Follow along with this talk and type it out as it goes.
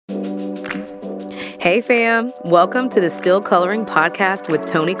Hey fam, welcome to the Still Coloring Podcast with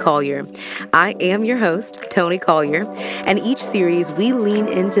Toni Collier. I am your host, Toni Collier, and each series we lean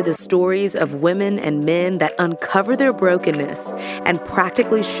into the stories of women and men that uncover their brokenness and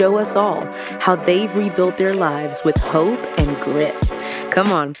practically show us all how they've rebuilt their lives with hope and grit.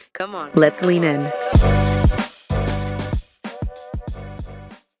 Come on, let's lean in.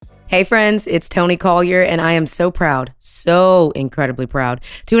 Hey friends, it's Toni Collier, and I am so proud, so incredibly proud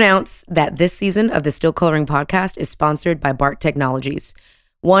to announce that this season of the Still Coloring Podcast is sponsored by BARK Technologies.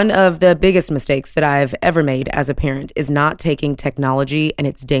 One of the biggest mistakes that I've ever made as a parent is not taking technology and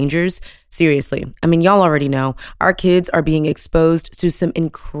its dangers seriously. I mean, y'all already know our kids are being exposed to some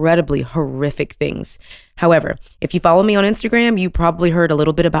incredibly horrific things. However, if you follow me on Instagram, you probably heard a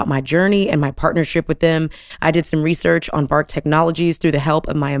little bit about my journey and my partnership with them. I did some research on BARK Technologies through the help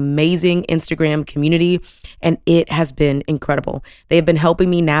of my amazing Instagram community, and it has been incredible. They have been helping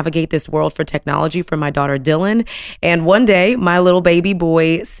me navigate this world for technology for my daughter, Dylan, and one day, my little baby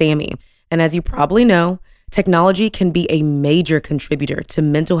boy, Sammy. And as you probably know, technology can be a major contributor to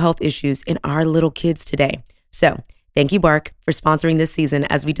mental health issues in our little kids today. So, thank you, BARK, for sponsoring this season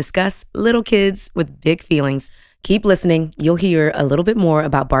as we discuss little kids with big feelings. Keep listening. You'll hear a little bit more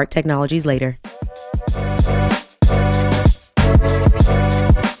about BARK Technologies later.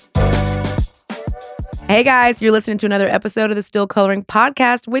 Hey guys, you're listening to another episode of the Still Coloring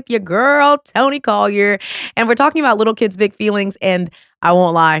Podcast with your girl, Toni Collier. And we're talking about little kids' big feelings. And I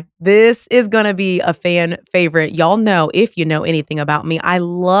won't lie, this is going to be a fan favorite. Y'all know, if you know anything about me, I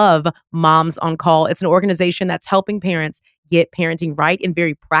love Moms on Call. It's an organization that's helping parents get parenting right in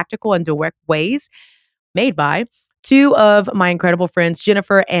very practical and direct ways, made by two of my incredible friends,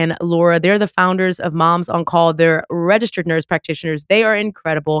 Jennifer and Laura. They're the founders of Moms on Call. They're registered nurse practitioners. They are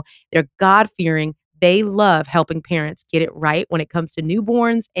incredible. They're God-fearing. They love helping parents get it right when it comes to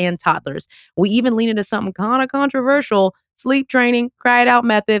newborns and toddlers. We even lean into something kind of controversial, sleep training, cry it out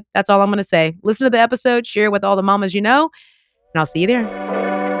method. That's all I'm going to say. Listen to the episode, share it with all the mamas you know, and I'll see you there.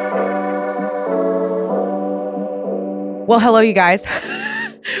 Well, hello, you guys.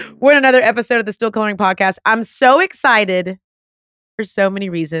 We're in another episode of the Still Coloring Podcast. I'm so excited for so many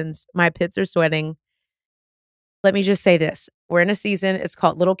reasons. My pits are sweating. Let me just say this. We're in a season. It's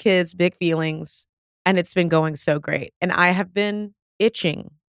called Little Kids, Big Feelings. And it's been going so great. And I have been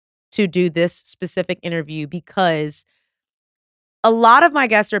itching to do this specific interview because a lot of my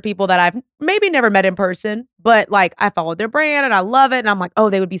guests are people that I've maybe never met in person, but like I followed their brand and I love it. And I'm like,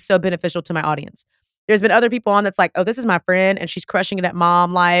 oh, they would be so beneficial to my audience. There's been other people on that's like, oh, this is my friend and she's crushing it at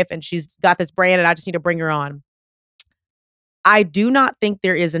mom life and she's got this brand and I just need to bring her on. I do not think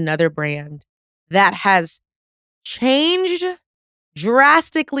there is another brand that has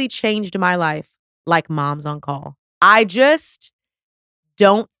drastically changed my life like Moms on Call. I just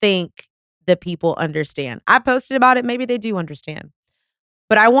don't think the people understand. I posted about it. Maybe they do understand.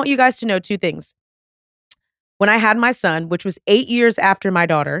 But I want you guys to know two things. When I had my son, which was 8 years after my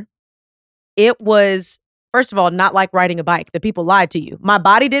daughter, it was, first of all, not like riding a bike. The people lied to you. My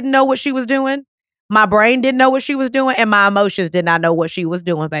body didn't know what she was doing. My brain didn't know what she was doing. And my emotions did not know what she was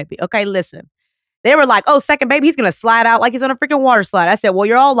doing, baby. Okay, listen. They were like, oh, second baby, he's going to slide out like he's on a freaking water slide. I said, well,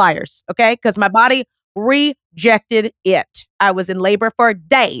 you're all liars, okay? Because my body rejected it. I was in labor for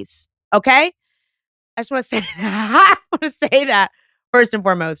days, okay? I just want to say that. I want to say that first and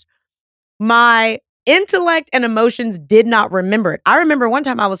foremost. My intellect and emotions did not remember it. I remember one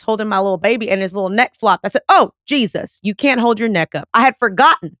time I was holding my little baby and his little neck flopped. I said, oh, Jesus, you can't hold your neck up. I had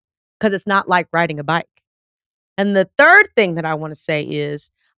forgotten because it's not like riding a bike. And the third thing that I want to say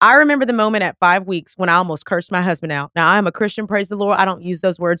is, I remember the moment at 5 weeks when I almost cursed my husband out. Now, I'm a Christian, praise the Lord. I don't use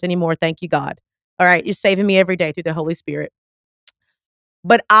those words anymore. Thank you, God. All right, you're saving me every day through the Holy Spirit.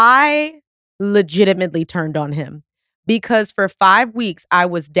 But I legitimately turned on him because for 5 weeks, I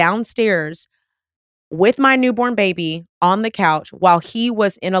was downstairs with my newborn baby on the couch while he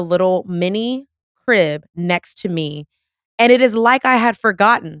was in a little mini crib next to me. And it is like I had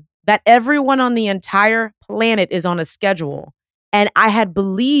forgotten that everyone on the entire planet is on a schedule. And I had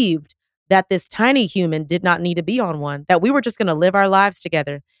believed that this tiny human did not need to be on one, that we were just going to live our lives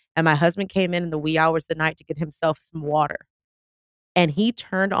together. And my husband came in the wee hours of the night to get himself some water. And he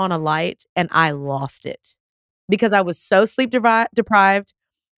turned on a light and I lost it because I was so sleep deprived.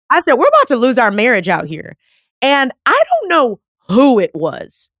 I said, we're about to lose our marriage out here. And I don't know who it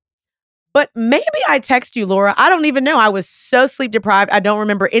was, but maybe I text you, Laura. I don't even know. I was so sleep deprived. I don't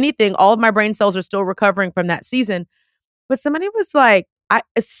remember anything. All of my brain cells are still recovering from that season. But somebody was like,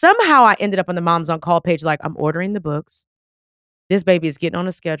 somehow I ended up on the Moms on Call page, like, I'm ordering the books. This baby is getting on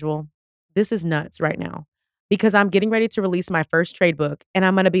a schedule. This is nuts right now because I'm getting ready to release my first trade book and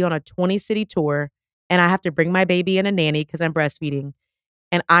I'm going to be on a 20-city tour and I have to bring my baby and a nanny because I'm breastfeeding,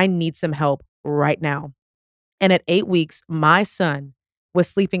 and I need some help right now. And at 8 weeks, my son was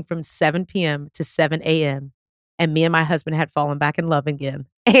sleeping from 7 p.m. to 7 a.m., and me and my husband had fallen back in love again.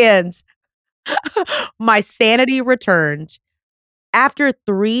 And my sanity returned after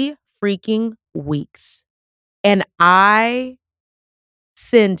 3 freaking weeks. And I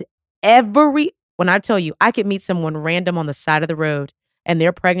send when I tell you, I could meet someone random on the side of the road and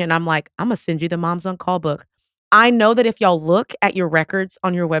they're pregnant, and I'm like, I'm gonna send you the Moms on Call book. I know that if y'all look at your records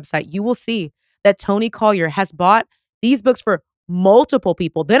on your website, you will see that Tony Collier has bought these books for multiple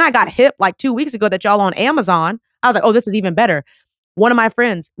people. Then I got hip like 2 weeks ago that y'all on Amazon. I was like, oh, this is even better. One of my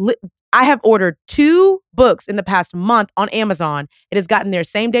friends, I have ordered 2 books in the past month on Amazon. It has gotten there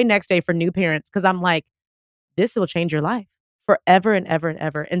same day, next day for new parents because I'm like, this will change your life forever and ever and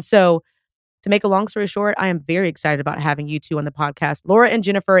ever. And so, to make a long story short, I am very excited about having you two on the podcast. Laura and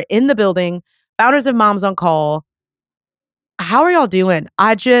Jennifer in the building, founders of Moms on Call. How are y'all doing?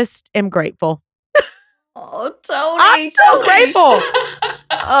 I just am grateful. Oh, Tony. I'm so grateful.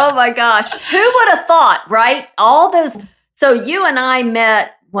 Oh my gosh. Who would have thought, right? All those. So you and I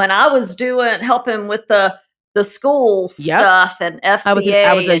met when I was helping with the school stuff and FCA.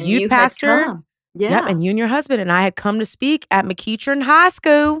 I was a youth pastor. Yeah. Yep. And you and your husband and I had come to speak at McEachern High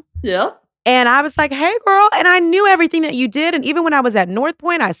School. Yep. And I was like, hey, girl. And I knew everything that you did. And even when I was at North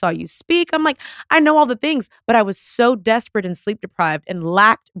Point, I saw you speak. I'm like, I know all the things. But I was so desperate and sleep deprived and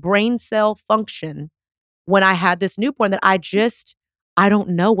lacked brain cell function when I had this newborn that I don't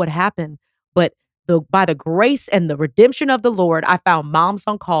know what happened. But by the grace and the redemption of the Lord, I found Moms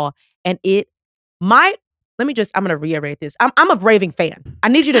on Call. And I'm going to reiterate this. I'm a raving fan. I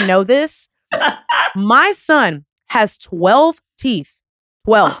need you to know this. My son has 12 teeth.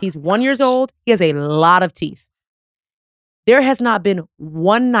 12. He's 1 year old. He has a lot of teeth. There has not been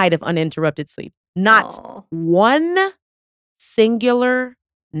one night of uninterrupted sleep. Not one singular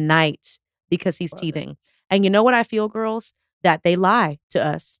night because he's teething. And you know what I feel, girls? That they lie to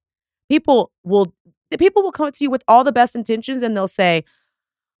us. People will come to you with all the best intentions and they'll say,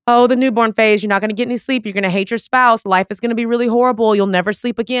 oh, the newborn phase, you're not going to get any sleep. You're going to hate your spouse. Life is going to be really horrible. You'll never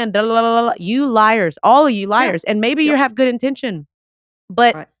sleep again. Da, da, da, da, da. You liars. All of you liars. Yeah. And maybe you have good intention.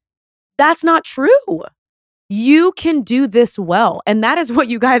 But that's not true. You can do this well. And that is what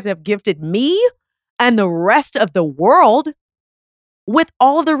you guys have gifted me and the rest of the world with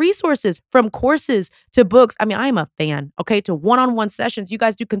all the resources, from courses to books. I mean, I am a fan, okay, to one-on-one sessions. You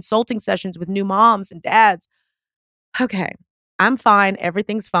guys do consulting sessions with new moms and dads. Okay, I'm fine.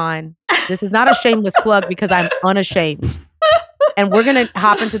 Everything's fine. This is not a shameless plug because I'm unashamed. And we're going to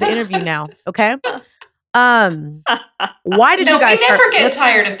hop into the interview now, okay? Why did you guys? We never get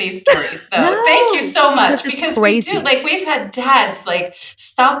tired of these stories, though. No, thank you so much because crazy. We do. Like, we've had dads like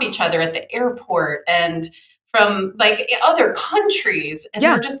stop each other at the airport and from like other countries, and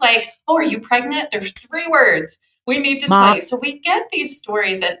we're just like, "Oh, are you pregnant?" There's 3 words we need to tell you. So we get these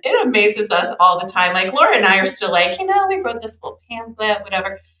stories, and it amazes us all the time. Like Laura and I are still like, we wrote this little pamphlet,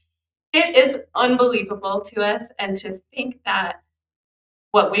 whatever. It is unbelievable to us, and to think that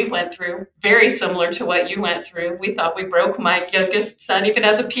what we went through, very similar to what you went through. We thought we broke my youngest son, even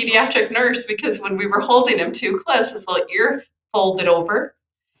as a pediatric nurse, because when we were holding him too close, his little ear folded over,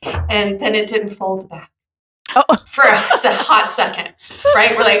 and then it didn't fold back for a hot second,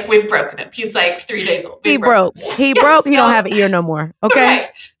 right? We're like, we've broken him. He's like 3 days old. He broke. He broke. He don't have an ear no more. Okay. Right.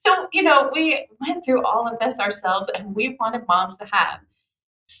 So, we went through all of this ourselves, and we wanted moms to have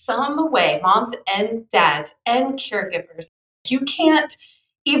some way, moms and dads and caregivers. You can't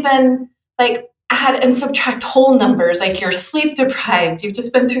even like add and subtract whole numbers, like you're sleep deprived, you've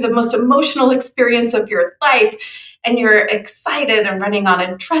just been through the most emotional experience of your life, and you're excited and running on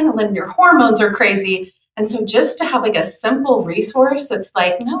adrenaline, your hormones are crazy. And so just to have like a simple resource that's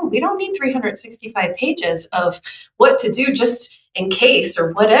like, no, we don't need 365 pages of what to do just in case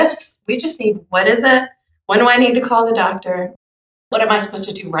or what ifs. We just need, what is it? When do I need to call the doctor? What am I supposed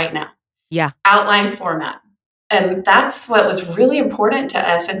to do right now? Yeah. Outline format. And that's what was really important to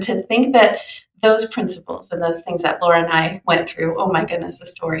us. And to think that those principles and those things that Laura and I went through, oh my goodness, the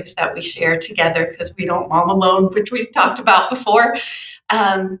stories that we share together because we don't mom alone, which we talked about before,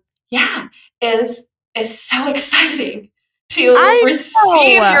 is so exciting to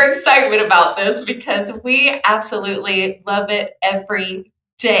receive your excitement about this, because we absolutely love it every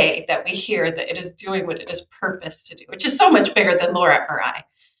day that we hear that it is doing what it is purposed to do, which is so much bigger than Laura or I.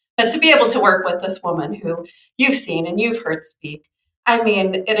 But to be able to work with this woman who you've seen and you've heard speak, I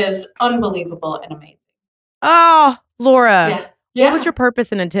mean, it is unbelievable and amazing. Oh, Laura, what was your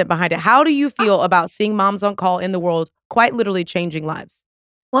purpose and intent behind it? How do you feel about seeing Moms on Call in the world quite literally changing lives?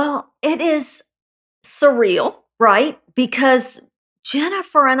 Well, it is surreal, right? Because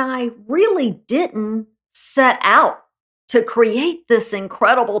Jennifer and I really didn't set out to create this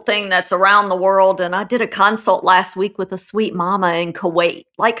incredible thing that's around the world. And I did a consult last week with a sweet mama in Kuwait.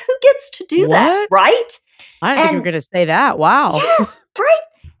 Like, who gets to do that, right? I didn't think you were going to say that. Wow. Yes,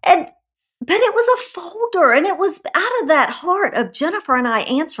 right. But it was a folder, and it was out of that heart of Jennifer and I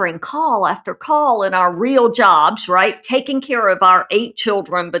answering call after call in our real jobs, right? Taking care of our 8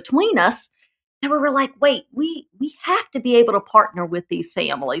 children between us. And we were like, wait, we have to be able to partner with these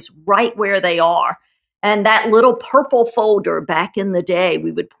families right where they are. And that little purple folder back in the day,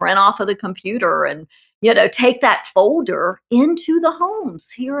 we would print off of the computer and, take that folder into the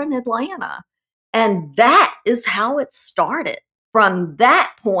homes here in Atlanta. And that is how it started. From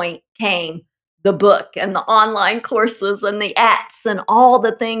that point came the book and the online courses and the apps and all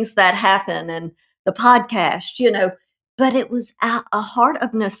the things that happen and the podcast, but it was a heart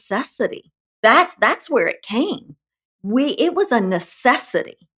of necessity. That's where it came. It was a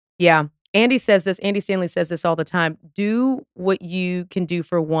necessity. Yeah. Andy Stanley says this all the time. Do what you can do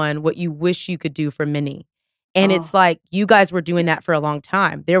for one, what you wish you could do for many. And it's like, you guys were doing that for a long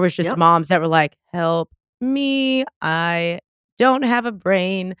time. There was just moms that were like, help me, I don't have a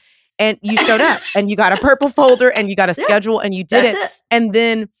brain. And you showed up and you got a purple folder and you got a schedule and you did it. And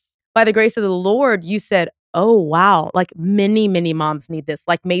then by the grace of the Lord, you said, oh, wow, like many, many moms need this,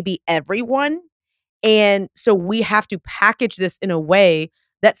 like maybe everyone. And so we have to package this in a way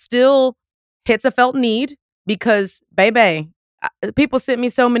that still hits a felt need because, baby, people sent me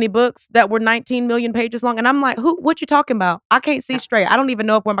so many books that were 19 million pages long. And I'm like, what you talking about? I can't see straight. I don't even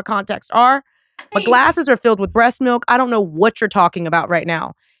know where my contacts are. My glasses are filled with breast milk. I don't know what you're talking about right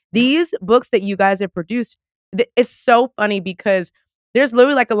now. These books that you guys have produced, it's so funny because there's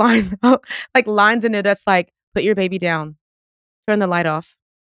literally like a line, like lines in there that's like, put your baby down, turn the light off,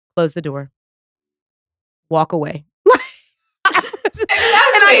 close the door, walk away. Exactly.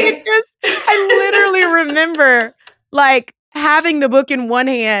 And I literally remember like having the book in one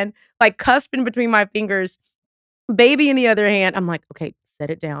hand, like cusping between my fingers, baby in the other hand. I'm like, okay, set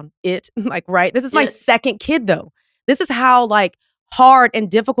it down. Right. This is my second kid though. This is how like hard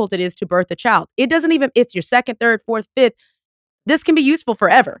and difficult it is to birth a child. It's your second, third, fourth, fifth. This can be useful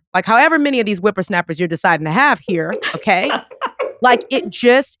forever. Like however many of these whippersnappers you're deciding to have here. Okay. Like it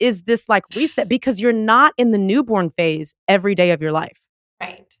just is this like reset because you're not in the newborn phase every day of your life.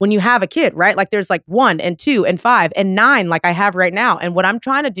 Right. When you have a kid, right? Like there's like 1 and 2 and 5 and 9 like I have right now. And what I'm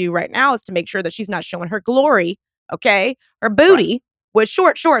trying to do right now is to make sure that she's not showing her glory, okay? Her booty with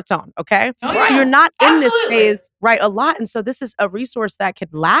short shorts on, okay? Oh, yeah. So you're not in Absolutely. this phase, right, a lot. And so this is a resource that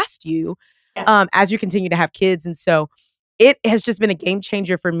could last you as you continue to have kids. And so it has just been a game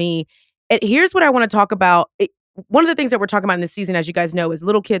changer for me. And here's what I want to talk about. One of the things that we're talking about in this season, as you guys know, is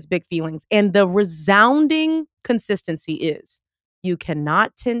little kids, big feelings. And the resounding consistency is you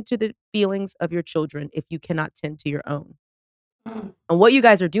cannot tend to the feelings of your children if you cannot tend to your own. And what you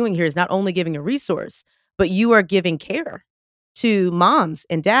guys are doing here is not only giving a resource, but you are giving care to moms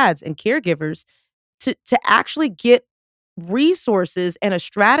and dads and caregivers to actually get resources and a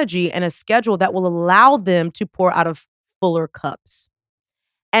strategy and a schedule that will allow them to pour out of fuller cups.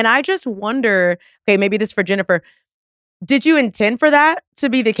 And I just wonder, okay, maybe this is for Jennifer. Did you intend for that to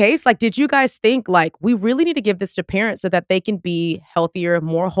be the case? Like, did you guys think like, we really need to give this to parents so that they can be healthier,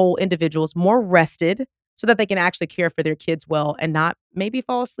 more whole individuals, more rested, so that they can actually care for their kids well and not maybe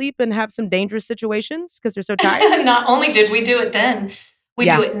fall asleep and have some dangerous situations because they're so tired? Not only did we do it then, we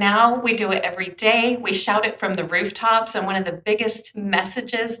do it now. We do it every day. We shout it from the rooftops. And one of the biggest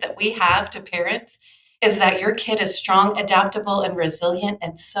messages that we have to parents is that your kid is strong, adaptable, and resilient,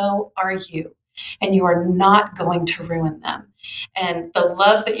 and so are you. And you are not going to ruin them. And the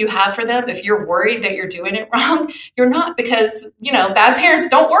love that you have for them, if you're worried that you're doing it wrong, you're not, because, bad parents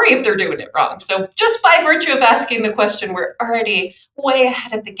don't worry if they're doing it wrong. So just by virtue of asking the question, we're already way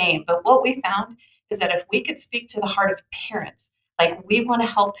ahead of the game. But what we found is that if we could speak to the heart of parents, like we want to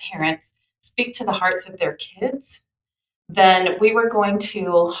help parents speak to the hearts of their kids, then we were going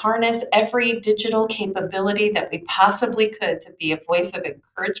to harness every digital capability that we possibly could to be a voice of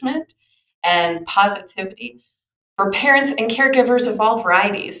encouragement and positivity for parents and caregivers of all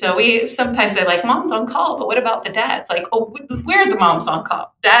varieties. So we sometimes say like moms on call, but what about the dads? Like, oh, we're the moms on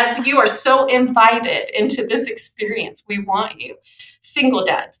call. Dads, you are so invited into this experience. We want you. Single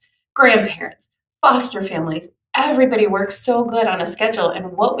dads, grandparents, foster families, everybody works so good on a schedule.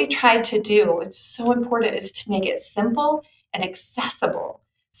 And what we tried to do, which is so important, is to make it simple and accessible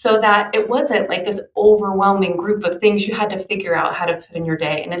so that it wasn't like this overwhelming group of things you had to figure out how to put in your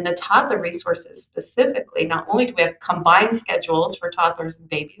day. And in the toddler resources specifically, not only do we have combined schedules for toddlers and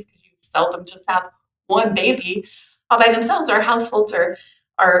babies, because you seldom just have one baby all by themselves. Our households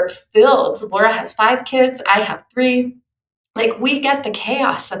are filled. Laura has 5 kids. I have 3. Like, we get the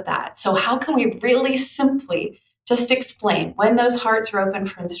chaos of that. So how can we really simply just explain when those hearts are open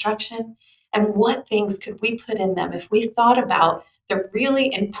for instruction and what things could we put in them if we thought about the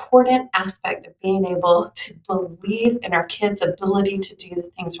really important aspect of being able to believe in our kids' ability to do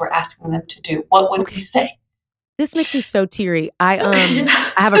the things we're asking them to do? What would we say? This makes me so teary. I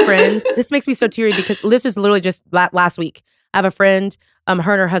have a friend. This makes me so teary because this was literally just last week. I have a friend. Her and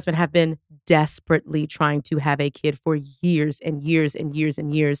her husband have been desperately trying to have a kid for years and years and years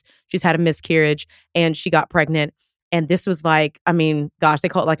and years. She's had a miscarriage and she got pregnant. And this was like, I mean, gosh, they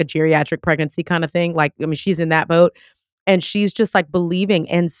call it like a geriatric pregnancy kind of thing. Like, I mean, she's in that boat and she's just like believing.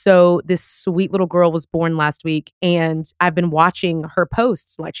 And so this sweet little girl was born last week and I've been watching her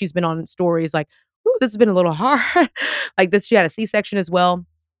posts. Like, she's been on stories like, ooh, this has been a little hard. Like this, she had a C-section as well.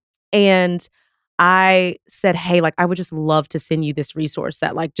 And I said, hey, like, I would just love to send you this resource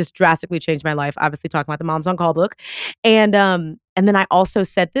that like just drastically changed my life. Obviously talking about the Moms on Call book. And then I also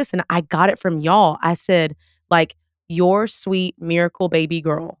said this, and I got it from y'all. I said, like, your sweet miracle baby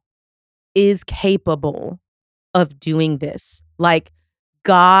girl is capable of doing this. Like,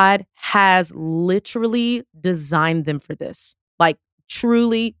 God has literally designed them for this. Like,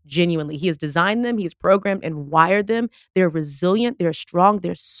 truly, genuinely. He has designed them. He has programmed and wired them. They're resilient. They're strong.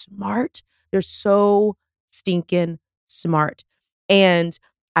 They're smart. They're so stinking smart. And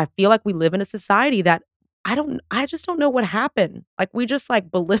I feel like we live in a society that I just don't know what happened. Like, we just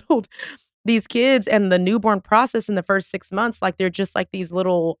like belittled these kids and the newborn process in the first 6 months. Like, they're just like these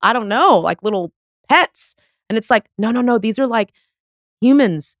little, I don't know, like little pets. And it's like, no. These are like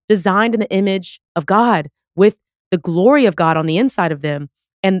humans designed in the image of God with the glory of God on the inside of them.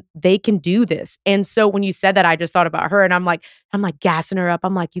 And they can do this. And so when you said that, I just thought about her and I'm like gassing her up.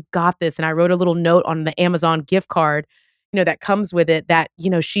 I'm like, you've got this. And I wrote a little note on the Amazon gift card, that comes with it that,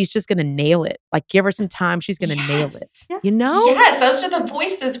 she's just going to nail it. Like, give her some time. She's going to nail it. Yes. Yes, Yes, those are the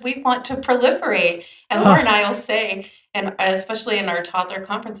voices we want to proliferate. And Laura and I will say, and especially in our toddler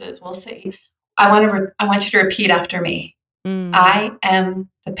conferences, we'll say, I want you to repeat after me. I am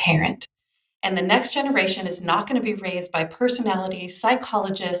the parent. And the next generation is not going to be raised by personalities,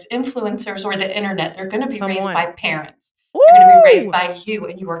 psychologists, influencers, or the internet. They're going to be raised by parents. They're going to be raised by you,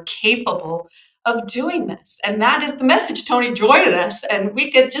 and you are capable of doing this. And that is the message Tony joined us. And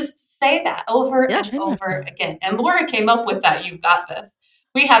we could just say that over and over again. And Laura came up with that. You've got this.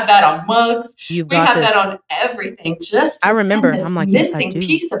 We have that on mugs. We have that on everything. Just to I remember send this missing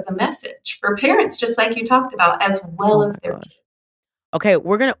piece of the message for parents, just like you talked about, as well as their kids. Okay,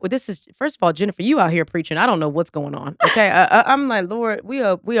 this is, first of all, Jennifer, you out here preaching. I don't know what's going on. Okay, I'm like, Lord, we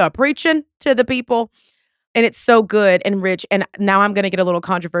are preaching to the people. And it's so good and rich. And now I'm going to get a little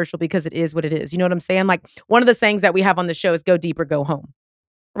controversial because it is what it is. You know what I'm saying? Like, one of the sayings that we have on the show is go deep or go home.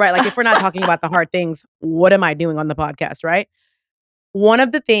 Right? Like, if we're not talking about the hard things, what am I doing on the podcast? Right? One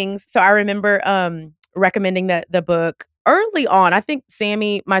of the things, so I remember recommending the book early on. I think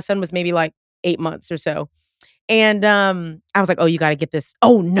Sammy, my son, was maybe like 8 months or so. And I was like, oh, you got to get this.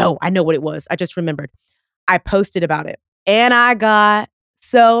 Oh, no, I know what it was. I just remembered. I posted about it. And I got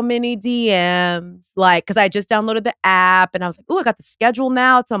so many DMs, like, because I just downloaded the app. And I was like, oh, I got the schedule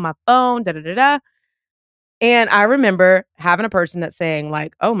now. It's on my phone, da-da-da-da. And I remember having a person that's saying,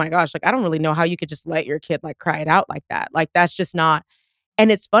 like, oh, my gosh, like, I don't really know how you could just let your kid, like, cry it out like that. Like, that's just not.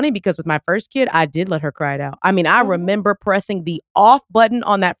 And it's funny because with my first kid, I did let her cry it out. I mean, I remember pressing the off button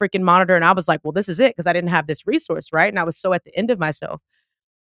on that freaking monitor and I was like, well, this is it, because I didn't have this resource, right? And I was so at the end of myself.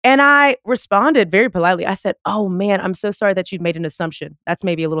 And I responded very politely. I said, oh, man, I'm so sorry that you've made an assumption. That's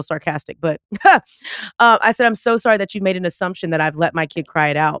maybe a little sarcastic, but I said, I'm so sorry that you've made an assumption that I've let my kid cry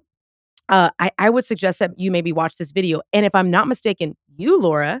it out. I would suggest that you maybe watch this video. And if I'm not mistaken, you,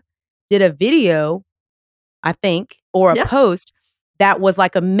 Laura, did a video, I think, or a post that was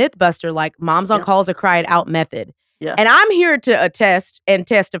like a myth buster, like Moms on Call is a cry it out method. Yeah. And I'm here to attest and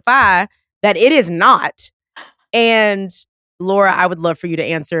testify that it is not. And Laura, I would love for you to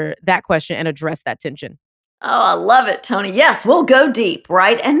answer that question and address that tension. Oh, I love it, Tony. Yes, we'll go deep,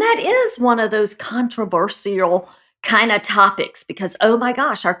 right? And that is one of those controversial kind of topics because, oh my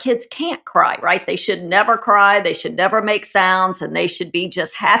gosh, our kids can't cry, right? They should never cry. They should never make sounds and they should be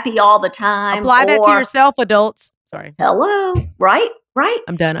just happy all the time. Apply that to yourself, adults. Sorry. Hello, right?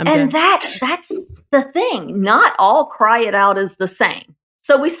 I'm done. And that's the thing. Not all cry it out is the same.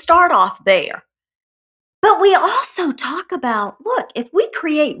 So we start off there. But we also talk about, look, if we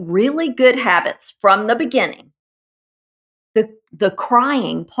create really good habits from the beginning, the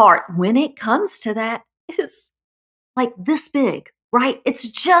crying part, when it comes to that, is like this big, right?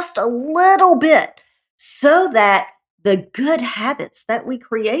 It's just a little bit. so that the good habits that we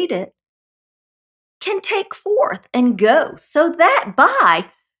created can take forth and go, so that by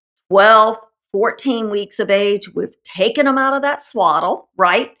 12, 14 weeks of age, we've taken them out of that swaddle,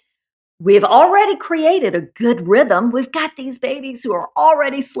 right? We've already created a good rhythm. We've got these babies who are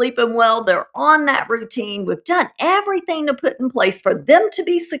already sleeping well. They're on that routine. We've done everything to put in place for them to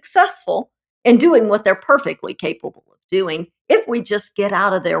be successful in doing what they're perfectly capable of doing if we just get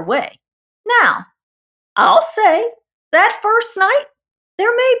out of their way. Now, I'll say that first night,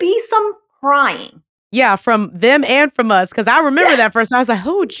 there may be some crying. Yeah, from them and from us. Because I remember that first. I was like,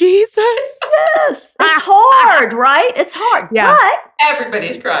 oh, Jesus. Yes. It's hard, right? It's hard. Yeah. But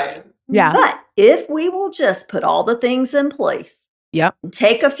everybody's crying. Yeah. But if we will just put all the things in place, and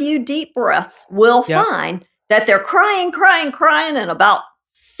take a few deep breaths, we'll find that they're crying, and about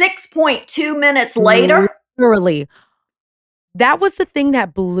 6.2 minutes later. Literally. That was the thing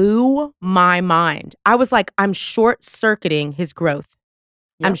that blew my mind. I was like, I'm short-circuiting his growth.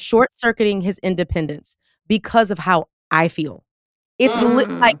 I'm short-circuiting his independence because of how I feel. It's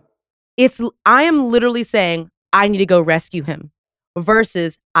I am literally saying, I need to go rescue him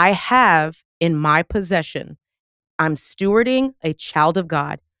versus I have in my possession, I'm stewarding a child of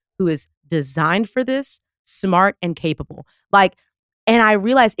God who is designed for this, smart and capable. And I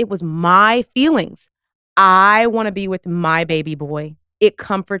realized it was my feelings. I want to be with my baby boy. It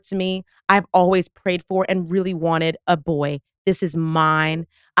comforts me. I've always prayed for and really wanted a boy. This is mine.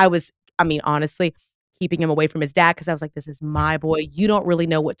 Honestly, keeping him away from his dad because I was like, this is my boy. You don't really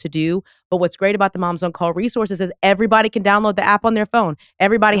know what to do. But what's great about the Moms on Call resources is everybody can download the app on their phone.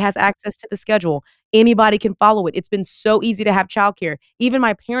 Everybody has access to the schedule. Anybody can follow it. It's been so easy to have childcare. Even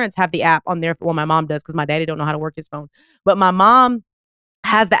my parents have the app on their, well, my mom does because my daddy don't know how to work his phone. But my mom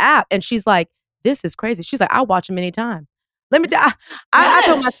has the app and she's like, this is crazy. She's like, I'll watch him anytime. Let me tell you, I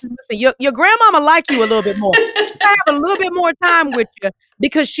told my sister, listen, your grandmama like you a little bit more. She have a little bit more time with you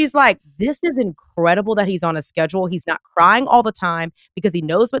because she's like, this is incredible that he's on a schedule. He's not crying all the time because he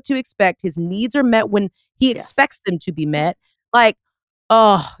knows what to expect. His needs are met when he expects them to be met. Like,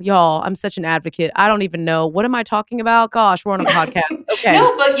 oh, y'all, I'm such an advocate. I don't even know. What am I talking about? Gosh, we're on a podcast. Okay.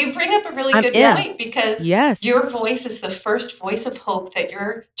 No, but you bring up a really good point because your voice is the first voice of hope that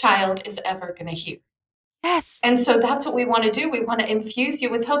your child is ever going to hear. Yes. And so that's what we want to do. We want to infuse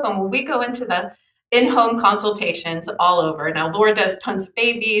you with hope. And when we go into the in-home consultations all over, now Laura does tons of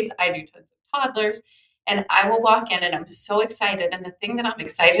babies, I do tons of toddlers, and I will walk in and I'm so excited. And the thing that I'm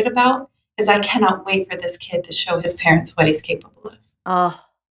excited about is I cannot wait for this kid to show his parents what he's capable of.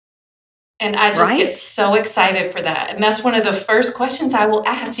 And I just get so excited for that. And that's one of the first questions I will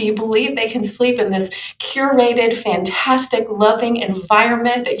ask. Do you believe they can sleep in this curated, fantastic, loving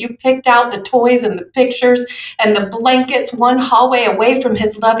environment that you picked out, the toys and the pictures and the blankets one hallway away from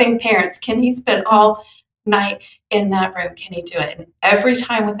his loving parents? Can he spend all night in that room? Can he do it? And every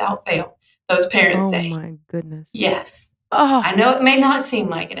time without fail, those parents say, oh my goodness. Yes. I know it may not seem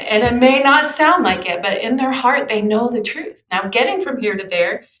like it and it may not sound like it, but in their heart, they know the truth. Now, getting from here to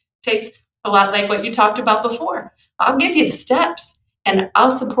there takes a lot like what you talked about before. I'll give you the steps and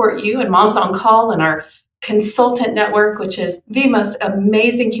I'll support you and Moms on Call and our consultant network, which is the most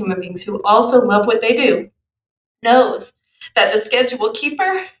amazing human beings who also love what they do, knows that the schedule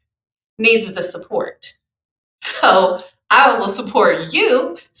keeper needs the support. So I will support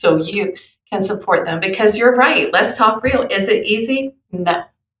you so you can support them because you're right. Let's talk real. Is it easy? No.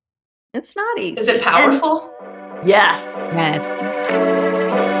 It's not easy. Is it powerful? Yes.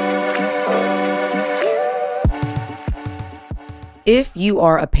 If you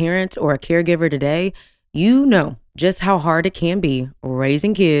are a parent or a caregiver today, you know just how hard it can be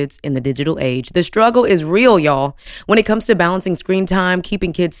raising kids in the digital age. The struggle is real, y'all. When it comes to balancing screen time,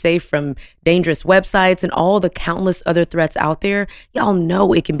 keeping kids safe from dangerous websites, and all the countless other threats out there, y'all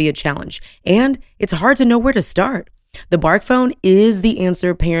know it can be a challenge. And it's hard to know where to start. The Bark Phone is the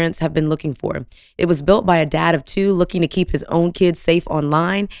answer parents have been looking for. It was built by a dad of two looking to keep his own kids safe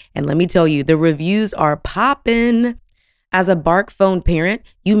online. And let me tell you, the reviews are popping. As a Bark Phone parent,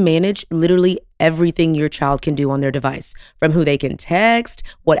 you manage literally everything your child can do on their device, from who they can text,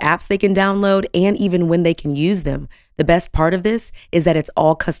 what apps they can download, and even when they can use them. The best part of this is that it's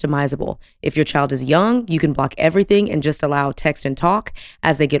all customizable. If your child is young, you can block everything and just allow text and talk.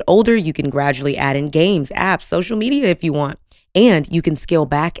 As they get older, you can gradually add in games, apps, social media if you want. And you can scale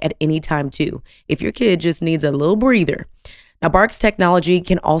back at any time too, if your kid just needs a little breather. Now, Bark's technology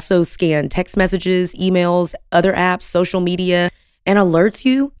can also scan text messages, emails, other apps, social media, and alerts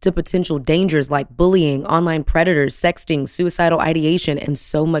you to potential dangers like bullying, online predators, sexting, suicidal ideation, and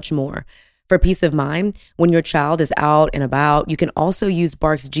so much more. For peace of mind, when your child is out and about, you can also use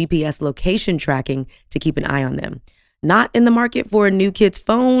Bark's GPS location tracking to keep an eye on them. Not in the market for a new kid's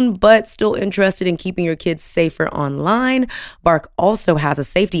phone, but still interested in keeping your kids safer online, Bark also has a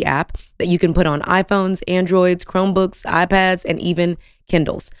safety app that you can put on iPhones, Androids, Chromebooks, iPads, and even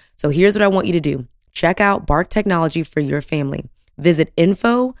Kindles. So here's what I want you to do. Check out Bark technology for your family. Visit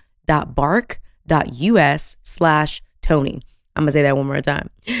info.bark.us/Tony. I'm going to say that one more time.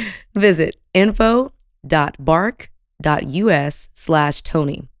 Visit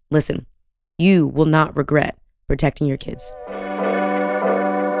info.bark.us/Tony. Listen, you will not regret protecting your kids.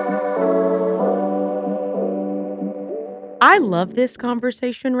 I love this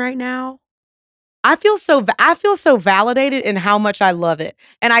conversation right now. I feel so validated in how much I love it.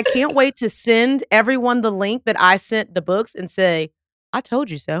 And I can't wait to send everyone the link that I sent the books and say, I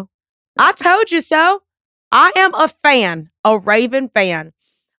told you so. I told you so. I am a fan, a Raven fan.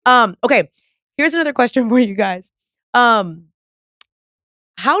 Okay, here's another question for you guys. How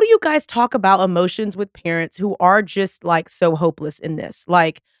do you guys talk about emotions with parents who are just like so hopeless in this?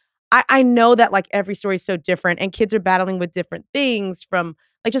 Like, I know that like every story is so different and kids are battling with different things from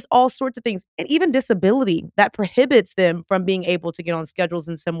like just all sorts of things and even disability that prohibits them from being able to get on schedules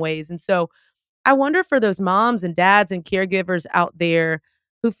in some ways. And so I wonder for those moms and dads and caregivers out there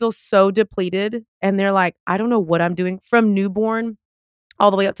who feel so depleted and they're like, I don't know what I'm doing from newborn all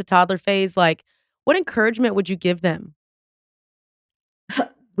the way up to toddler phase. Like, what encouragement would you give them?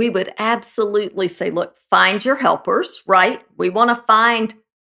 We would absolutely say, look, find your helpers, right? We want to find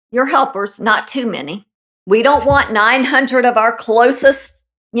your helpers, not too many. We don't want 900 of our closest,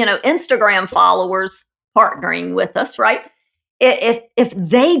 Instagram followers partnering with us, right? If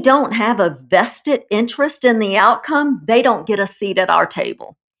they don't have a vested interest in the outcome, they don't get a seat at our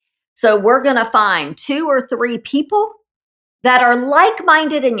table. So we're going to find 2 or 3 people that are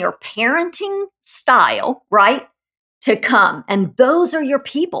like-minded in your parenting style, right? To come. And those are your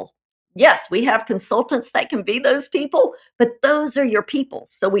people. Yes, we have consultants that can be those people, but those are your people.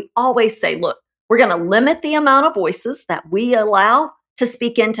 So we always say, look, we're going to limit the amount of voices that we allow to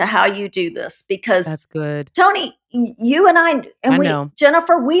speak into how you do this, because that's good. Tony, you and I know.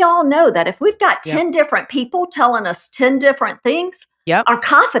 Jennifer, we all know that if we've got 10 different people telling us 10 different things, our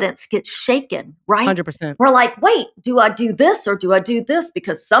confidence gets shaken, right? 100%. We're like, wait, do I do this or do I do this?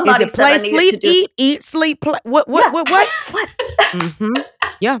 Because somebody said I needed to do eat, sleep, play. What? Mm-hmm.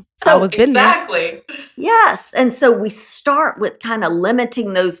 Yeah. So I was been exactly. There. Yes. And so we start with kind of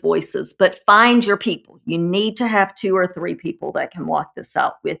limiting those voices, but find your people. You need to have 2 or 3 people that can walk this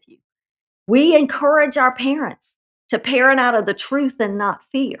out with you. We encourage our parents to parent out of the truth and not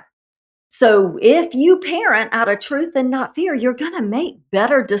fear. So if you parent out of truth and not fear, you're going to make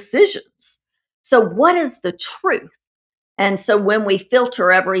better decisions. So what is the truth? And so when we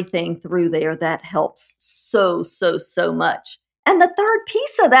filter everything through there, that helps so much. And the third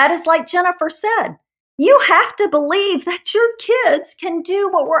piece of that is, like Jennifer said, you have to believe that your kids can do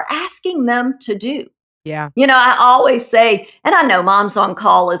what we're asking them to do. Yeah. I always say, and I know Moms on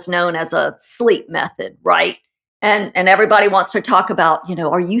Call is known as a sleep method, right? And everybody wants to talk about,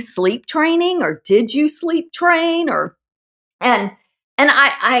 are you sleep training or did you sleep train and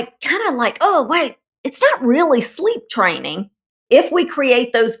I kind of like, oh, wait, it's not really sleep training. If we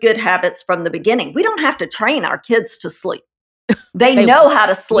create those good habits from the beginning, we don't have to train our kids to sleep. They know how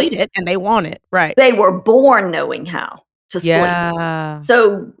to sleep. It and they want it, right? They were born knowing how to sleep.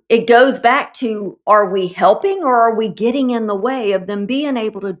 So it goes back to, are we helping or are we getting in the way of them being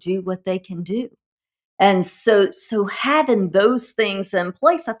able to do what they can do? And so having those things in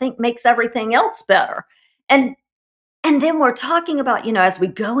place, I think, makes everything else better. And then we're talking about, as we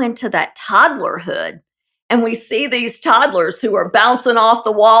go into that toddlerhood and we see these toddlers who are bouncing off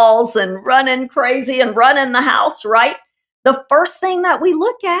the walls and running crazy and running the house, right? The first thing that we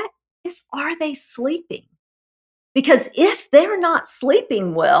look at is, are they sleeping? Because if they're not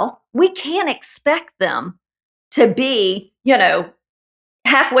sleeping well, we can't expect them to be,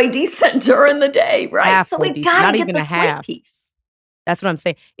 halfway decent during the day, right? So we got to get the sleep piece. That's what I'm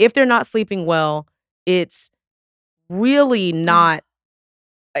saying. If they're not sleeping well, it's really not,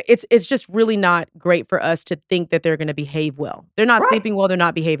 it's just really not great for us to think that they're going to behave well. They're not sleeping well, they're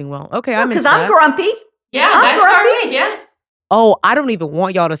not behaving well. Okay, I'm into that. Because I'm grumpy. Yeah, I'm grumpy. Yeah. Oh, I don't even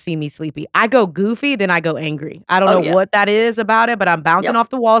want y'all to see me sleepy. I go goofy, then I go angry. I don't know what that is about it, but I'm bouncing off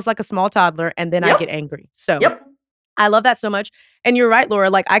the walls like a small toddler, and then I get angry. So I love that so much. And you're right,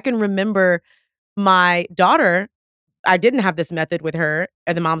 Laura. Like, I can remember my daughter, I didn't have this method with her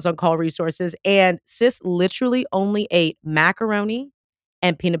at the Moms on Call resources, and sis literally only ate macaroni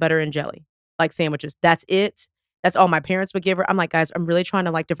and peanut butter and jelly, like sandwiches. That's it. That's all my parents would give her. I'm like, guys, I'm really trying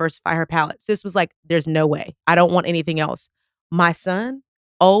to like diversify her palate. Sis was like, there's no way. I don't want anything else. My son,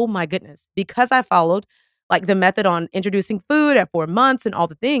 oh my goodness. Because I followed like the method on introducing food at 4 months and all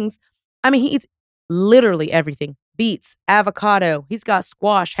the things. I mean, he eats literally everything. Beets, avocado. He's got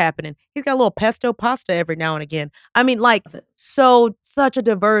squash happening. He's got a little pesto pasta every now and again. I mean, like, such a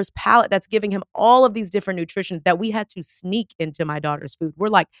diverse palate that's giving him all of these different nutritions that we had to sneak into my daughter's food. We're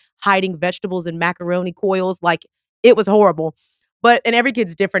like hiding vegetables and macaroni coils. Like, it was horrible. And every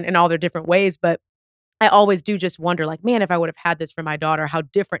kid's different in all their different ways. But I always do just wonder, like, man, if I would have had this for my daughter, how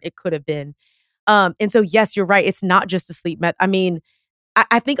different it could have been. And so, yes, you're right. It's not just the sleep method. I mean,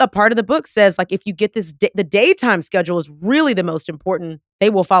 I think a part of the book says, like, if you get this, the daytime schedule is really the most important. They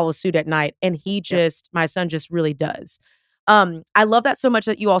will follow suit at night. And my son just really does. I love that so much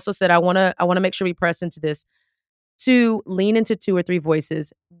that you also said, I want to make sure we press into this, to lean into 2 or 3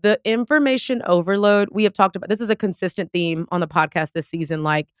 voices. The information overload, we have talked about, this is a consistent theme on the podcast this season.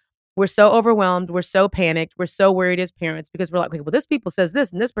 Like, we're so overwhelmed. We're so panicked. We're so worried as parents because we're like, okay, well, this people says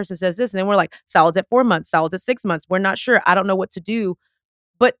this and this person says this. And then we're like, solids at 4 months, solids at 6 months. We're not sure. I don't know what to do.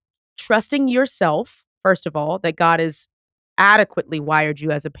 But trusting yourself, first of all, that God has adequately wired you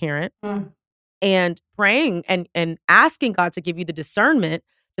as a parent, and praying and asking God to give you the discernment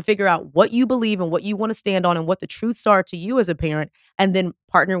to figure out what you believe and what you want to stand on and what the truths are to you as a parent, and then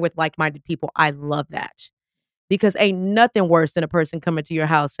partner with like-minded people. I love that. Because ain't nothing worse than a person coming to your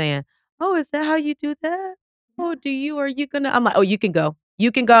house saying, oh, is that how you do that? Oh, are you gonna? I'm like, oh, you can go.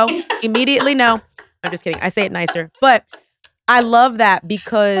 You can go immediately. No, I'm just kidding. I say it nicer. But I love that,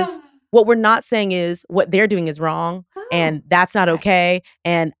 because what we're not saying is what they're doing is wrong and that's not okay.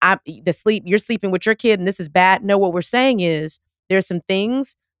 And you're sleeping with your kid and this is bad. No, what we're saying is there's some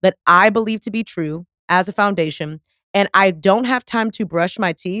things that I believe to be true as a foundation, and I don't have time to brush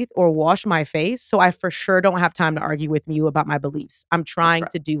my teeth or wash my face. So I for sure don't have time to argue with you about my beliefs. I'm trying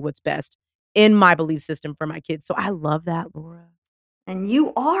to do what's best in my belief system for my kids. So I love that, Laura. And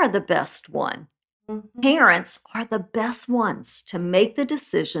you are the best one. Parents are the best ones to make the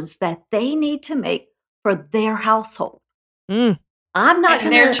decisions that they need to make for their household. I'm not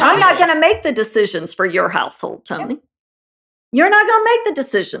going to make the decisions for your household, Tony. You're not going to make the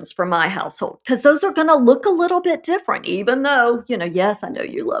decisions for my household, because those are going to look a little bit different, even though, yes, I know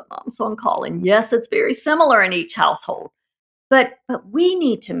you love Moms on Call, and yes, it's very similar in each household. But we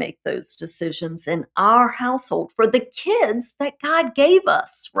need to make those decisions in our household for the kids that God gave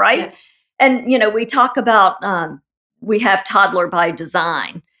us, right? Yeah. And, we talk about, we have toddler by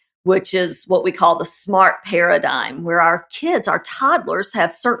design, which is what we call the SMART paradigm, where our toddlers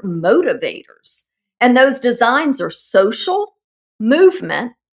have certain motivators. And those designs are social,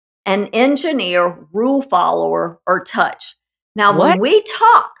 movement, and engineer, rule follower, or touch. Now, when we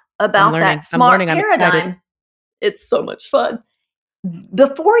talk about that SMART paradigm, it's so much fun.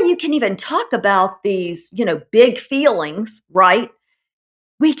 Before you can even talk about these, big feelings, right?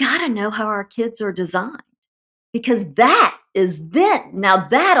 We got to know how our kids are designed, because that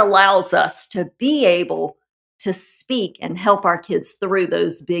allows us to be able to speak and help our kids through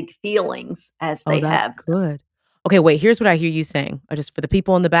those big feelings as they have. Good. Okay, wait, here's what I hear you saying, just for the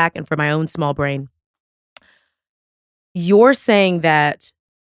people in the back and for my own small brain. You're saying that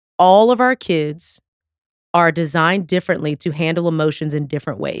all of our kids are designed differently to handle emotions in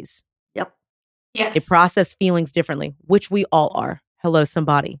different ways. Yep. Yes. They process feelings differently, which we all are. Hello,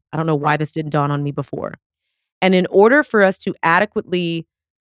 somebody. I don't know why this didn't dawn on me before. And in order for us to adequately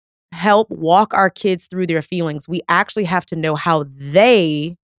help walk our kids through their feelings, we actually have to know how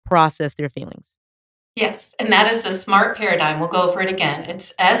they process their feelings. Yes. And that is the SMART paradigm. We'll go over it again.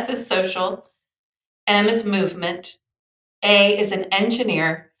 It's S is social, M is movement, A is an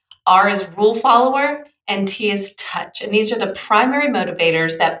engineer, R is rule follower, and T is touch. And these are the primary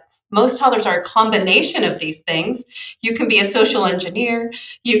motivators that most toddlers are a combination of these things. You can be a social engineer,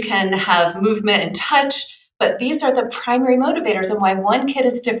 you can have movement and touch, but these are the primary motivators, and why one kid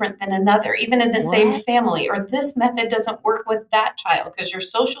is different than another, even in the same family, or this method doesn't work with that child, because your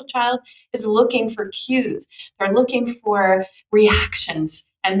social child is looking for cues. They're looking for reactions,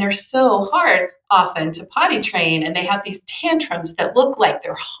 and they're so hard often to potty train, and they have these tantrums that look like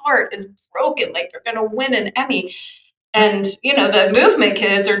their heart is broken, like they're going to win an Emmy. And, the movement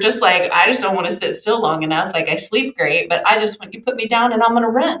kids are just like, I just don't want to sit still long enough. Like, I sleep great, but I just want you to put me down and I'm going to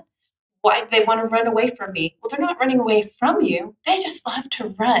run. Why they want to run away from me? Well, they're not running away from you. They just love to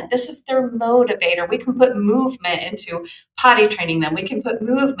run. This is their motivator. We can put movement into potty training them. We can put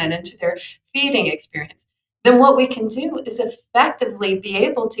movement into their feeding experience. then what we can do is effectively be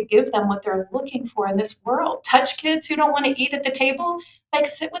able to give them what they're looking for in this world. Touch kids who don't want to eat at the table, like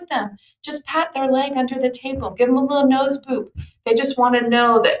sit with them, just pat their leg under the table, give them a little nose boop. They just want to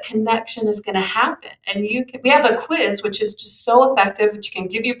know that connection is going to happen. And we have a quiz, which is just so effective, which can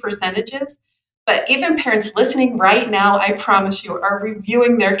give you percentages. But even parents listening right now, I promise you, are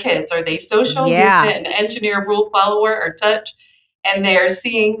reviewing their kids. Are they social, movement, engineer, rule follower, or touch? And they're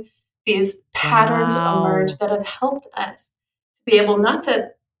seeing these patterns emerge that have helped us to be able not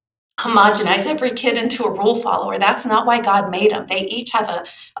to homogenize every kid into a rule follower. That's not why God made them. They each have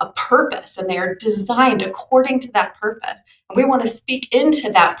a purpose, and they are designed according to that purpose. And we want to speak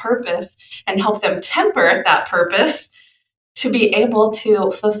into that purpose and help them temper that purpose to be able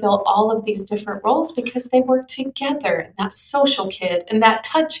to fulfill all of these different roles, because they work together. And that social kid and that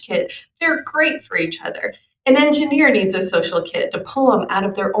touch kid, they're great for each other. An engineer needs a social kid to pull them out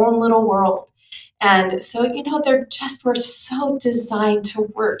of their own little world. And so, we're so designed to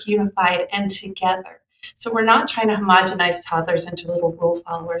work unified and together. So we're not trying to homogenize toddlers into little rule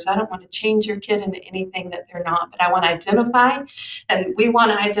followers. I don't want to change your kid into anything that they're not, but I want to identify, and we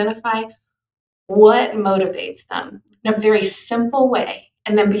want to identify what motivates them in a very simple way,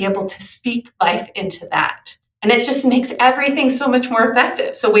 and then be able to speak life into that. And it just makes everything so much more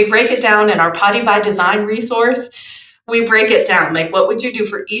effective. So we break it down in our Potty by Design resource. We break it down, like what would you do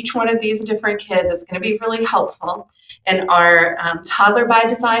for each one of these different kids? It's going to be really helpful. In our Toddler by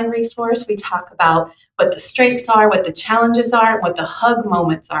Design resource, we talk about what the strengths are, what the challenges are, what the hug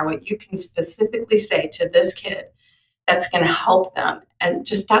moments are, what you can specifically say to this kid that's going to help them. And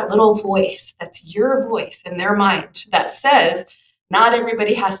just that little voice, that's your voice in their mind that says, not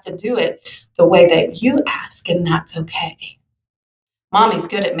everybody has to do it the way that you ask, and that's okay. Mommy's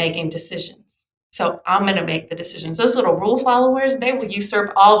good at making decisions, so I'm going to make the decisions. Those little rule followers, they will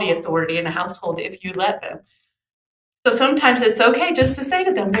usurp all the authority in a household if you let them. So sometimes it's okay just to say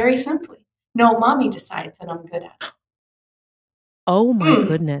to them very simply, no, Mommy decides, and I'm good at it. Oh my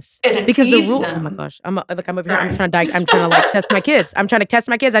goodness! Because the rule. Oh my gosh! I'm over here. I'm trying to test my kids. I'm trying to test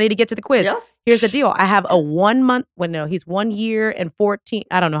my kids. I need to get to the quiz. Yep. Here's the deal. I have a 1 month. Well, no, he's 1 year and 14.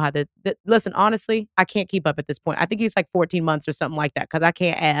 I don't know how listen, honestly, I can't keep up at this point. I think he's like 14 months or something like that, because I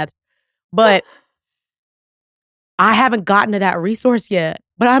can't add. But I haven't gotten to that resource yet.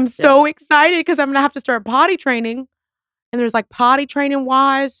 But I'm so excited, because I'm gonna have to start potty training. And there's like potty training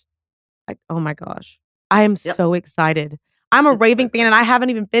wise. Like, oh my gosh. I am so excited. I'm a raving fan, and I haven't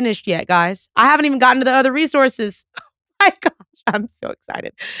even finished yet, guys. I haven't even gotten to the other resources. Oh my gosh, I'm so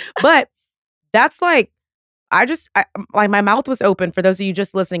excited. But that's like, like my mouth was open for those of you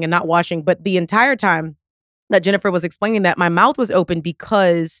just listening and not watching. But the entire time that Jennifer was explaining that, my mouth was open,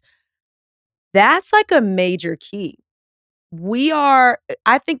 because that's like a major key.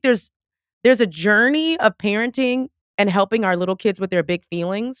 I think there's a journey of parenting and helping our little kids with their big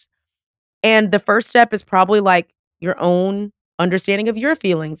feelings. And the first step is probably like your own understanding of your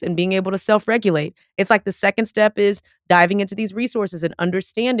feelings and being able to self-regulate. It's like the second step is diving into these resources and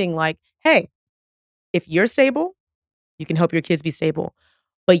understanding, like, hey, if you're stable, you can help your kids be stable.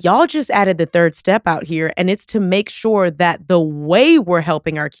 But y'all just added the third step out here, and it's to make sure that the way we're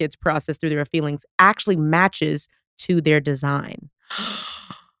helping our kids process through their feelings actually matches to their design.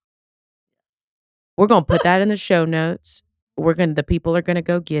 We're going to put that in the show notes. The people are going to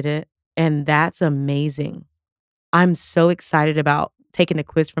go get it. And that's amazing. I'm so excited about taking the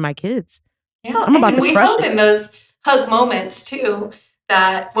quiz for my kids. Yeah, I'm about to crush it. We hope in those hug moments too,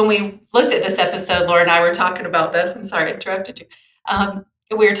 that when we looked at this episode, Laura and I were talking about this. I'm sorry I interrupted you.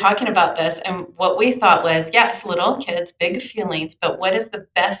 We were talking about this, and what we thought was, yes, little kids, big feelings, but what is the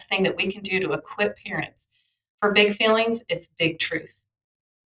best thing that we can do to equip parents for big feelings? It's big truth.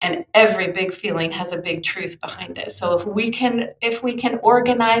 And every big feeling has a big truth behind it. So if we can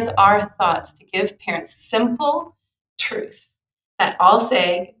organize our thoughts to give parents simple truths that all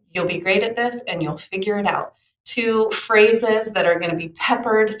say, you'll be great at this and you'll figure it out, to phrases that are going to be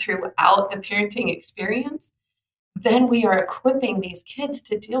peppered throughout the parenting experience, then we are equipping these kids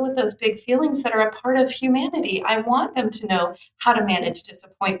to deal with those big feelings that are a part of humanity. I want them to know how to manage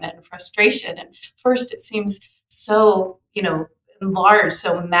disappointment and frustration. And first, it seems so, large,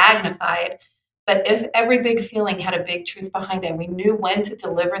 so magnified. But if every big feeling had a big truth behind it, we knew when to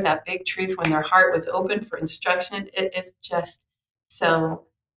deliver that big truth when their heart was open for instruction, it is just so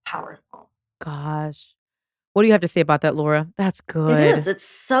powerful. Gosh. What do you have to say about that, Laura? That's good. It is. It's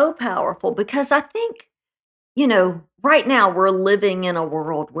so powerful, because I think, right now we're living in a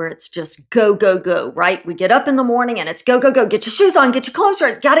world where it's just go, go, go, right? We get up in the morning and it's go, go, go. Get your shoes on, get your clothes on.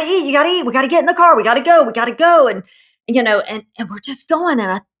 You got to eat, we got to get in the car, we got to go. And, and we're just going in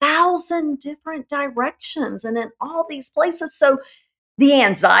 1,000 different directions and in all these places. So the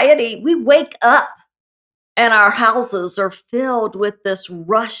anxiety, we wake up and our houses are filled with this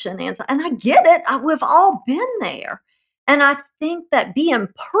rush and anxiety. And I get it. We've all been there. And I think that being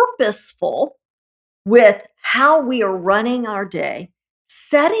purposeful with how we are running our day,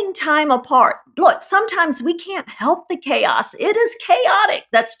 setting time apart. Look, sometimes we can't help the chaos. It is chaotic.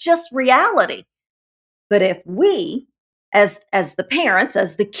 That's just reality. But if we, as the parents,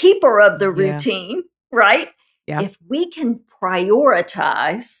 as the keeper of the routine, right? Yeah. If we can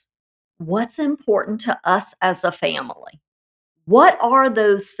prioritize what's important to us as a family, what are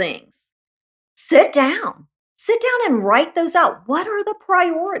those things? Sit down and write those out. What are the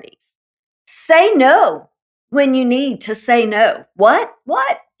priorities? Say no when you need to say no. What?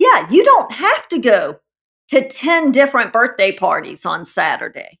 Yeah, you don't have to go to 10 different birthday parties on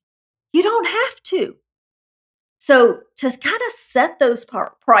Saturday. You don't have to. So to kind of set those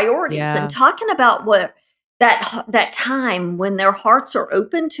priorities and talking about what that time when their hearts are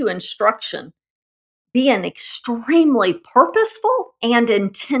open to instruction, being extremely purposeful and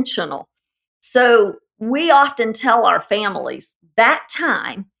intentional. So we often tell our families that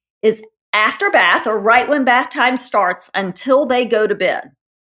time is after bath or right when bath time starts until they go to bed.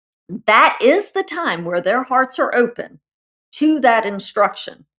 That is the time where their hearts are open to that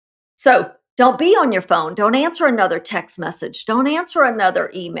instruction. So don't be on your phone. Don't answer another text message. Don't answer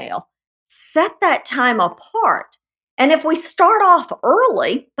another email. Set that time apart. And if we start off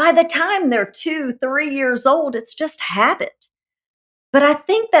early, by the time they're 2, 3 years old, it's just habit. But I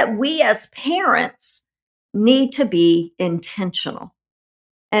think that we as parents need to be intentional.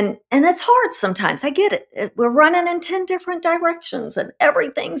 And it's hard sometimes. I get it. We're running in 10 different directions and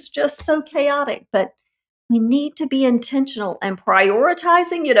everything's just so chaotic. But we need to be intentional and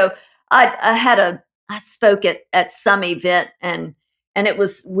prioritizing. I spoke at some event and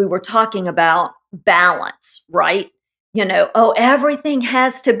we were talking about balance, right? Everything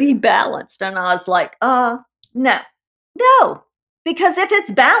has to be balanced. And I was like, no, because if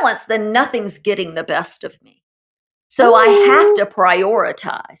it's balanced, then nothing's getting the best of me. So I have to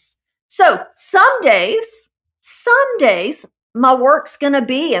prioritize. So some days, my work's going to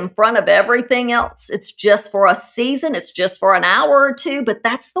be in front of everything else. It's just for a season. It's just for an hour or two, but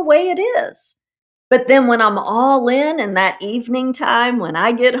that's the way it is. But then when I'm all in that evening time, when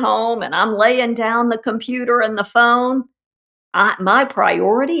I get home and I'm laying down the computer and the phone, my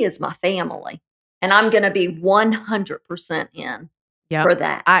priority is my family. And I'm going to be 100% in for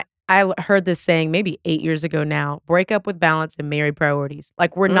that. I heard this saying maybe 8 years ago now, break up with balance and marry priorities.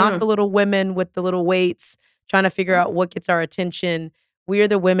 Like we're not the little women with the little weights trying to figure out what gets our attention. We are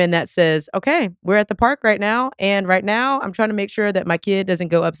the women that says, okay, we're at the park right now. And right now I'm trying to make sure that my kid doesn't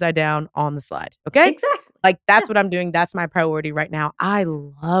go upside down on the slide. Okay. Exactly. Like that's what I'm doing. That's my priority right now. I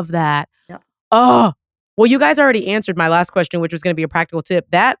love that. Yep. Oh, well, you guys already answered my last question, which was going to be a practical tip.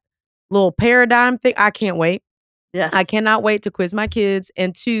 That little paradigm thing, I can't wait. Yes. I cannot wait to quiz my kids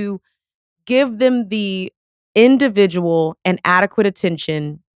and to give them the individual and adequate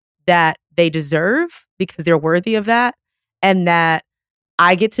attention that they deserve because they're worthy of that and that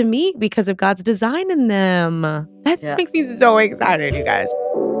I get to meet because of God's design in them. That just makes me so excited, you guys.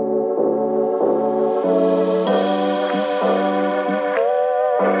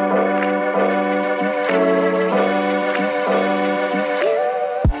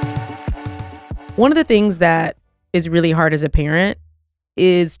 One of the things that is really hard as a parent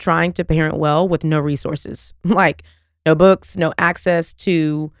is trying to parent well with no resources, like no books, no access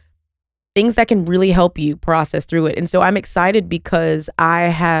to things that can really help you process through it. And so I'm excited because I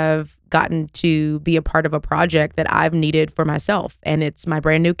have gotten to be a part of a project that I've needed for myself. And it's my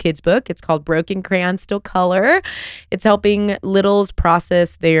brand new kids book. It's called Broken Crayons Still Color. It's helping littles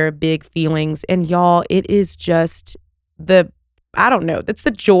process their big feelings. And y'all, it is just that's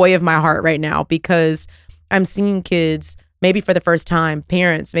the joy of my heart right now because I'm seeing kids maybe for the first time,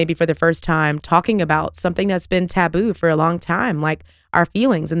 parents maybe for the first time, talking about something that's been taboo for a long time, like our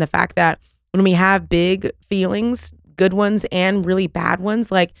feelings and the fact that when we have big feelings, good ones and really bad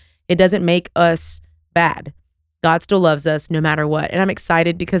ones, like it doesn't make us bad. God still loves us no matter what. And I'm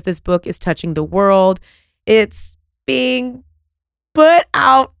excited because this book is touching the world. It's being put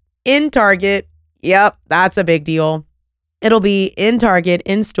out in Target. Yep, that's a big deal. It'll be in Target,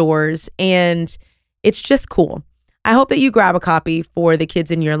 in stores, and it's just cool. I hope that you grab a copy for the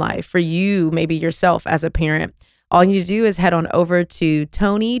kids in your life, for you, maybe yourself as a parent. All you need to do is head on over to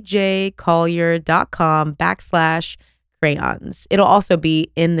TonyJCollier.com/crayons. It'll also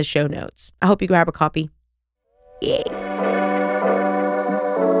be in the show notes. I hope you grab a copy. Yay.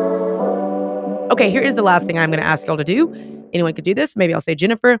 Okay, here is the last thing I'm going to ask y'all to do. Anyone could do this. Maybe I'll say,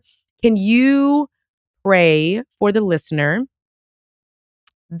 Jennifer, can you pray for the listener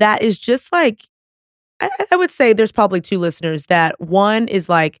that is just like, I would say there's probably 2 listeners that one is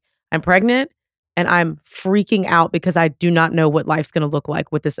like, I'm pregnant and I'm freaking out because I do not know what life's going to look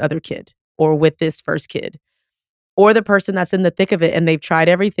like with this other kid or with this first kid. Or the person that's in the thick of it and they've tried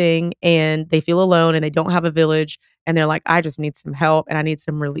everything and they feel alone and they don't have a village and they're like, I just need some help and I need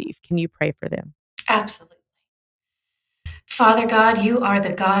some relief. Can you pray for them? Absolutely. Father God, you are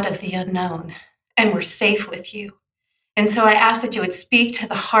the God of the unknown, and we're safe with you. And so I ask that you would speak to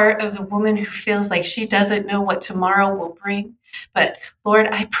the heart of the woman who feels like she doesn't know what tomorrow will bring. But Lord,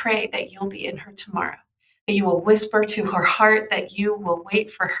 I pray that you'll be in her tomorrow, that you will whisper to her heart, that you will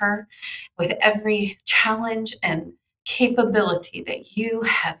wait for her with every challenge and capability that you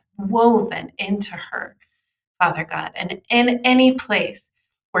have woven into her, Father God. And in any place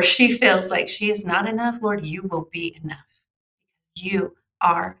where she feels like she is not enough, Lord, you will be enough. You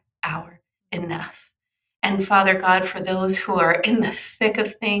are our enough. And Father God, for those who are in the thick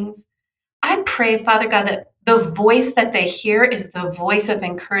of things, I pray, Father God, that the voice that they hear is the voice of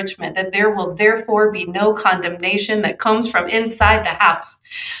encouragement, that there will therefore be no condemnation that comes from inside the house.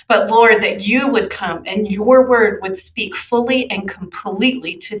 But Lord, that you would come and your word would speak fully and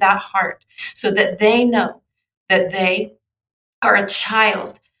completely to that heart so that they know that they are a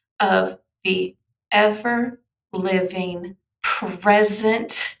child of the ever living,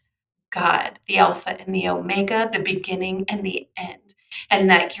 present God, the Alpha and the Omega, the beginning and the end. And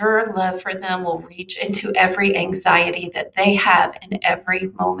that your love for them will reach into every anxiety that they have in every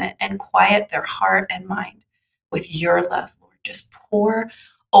moment and quiet their heart and mind with your love, Lord. Just pour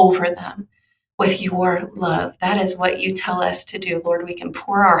over them with your love. That is what you tell us to do, Lord. We can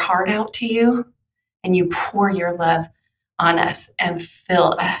pour our heart out to you, and you pour your love on us and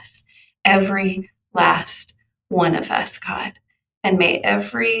fill us, every last one of us, God. And may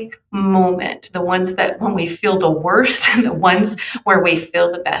every moment, the ones that when we feel the worst and the ones where we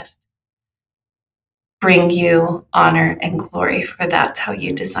feel the best, bring you honor and glory, for that's how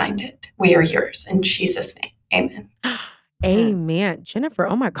you designed it. We are yours. In Jesus' name, amen. Amen. Jennifer,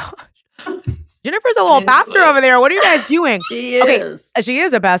 oh my gosh. Jennifer's a little pastor over there. What are you guys doing? She is. Okay, she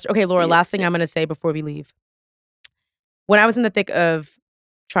is a pastor. Okay, Laura, last thing I'm going to say before we leave. When I was in the thick of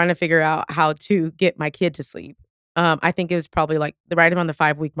trying to figure out how to get my kid to sleep, I think it was probably like right around the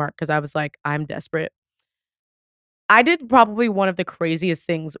 5-week mark because I was like, I'm desperate. I did probably one of the craziest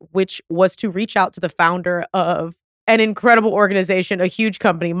things, which was to reach out to the founder of an incredible organization, a huge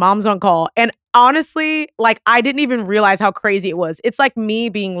company, Moms on Call. And honestly, like I didn't even realize how crazy it was. It's like me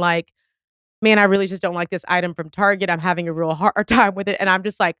being like, man, I really just don't like this item from Target. I'm having a real hard time with it. And I'm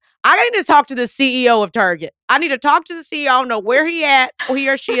just like, I need to talk to the CEO of Target. I need to talk to the CEO. I don't know where he at or he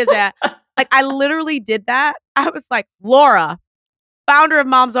or she is at. Like I literally did that. I was like, Laura, founder of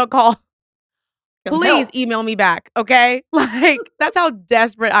Moms on Call, please email me back. Okay. Like that's how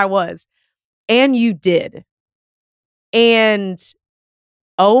desperate I was. And you did. And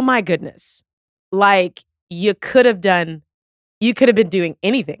oh my goodness, like you could have been doing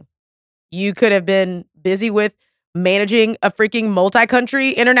anything. You could have been busy with managing a freaking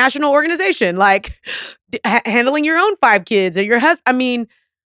multi-country international organization, like handling your own 5 kids or your husband. I mean,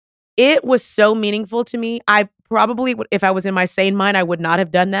 it was so meaningful to me. I probably would, if I was in my sane mind, I would not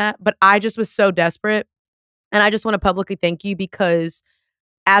have done that. But I just was so desperate. And I just want to publicly thank you because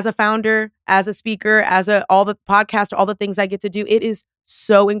as a founder, as a speaker, all the podcast, all the things I get to do, it is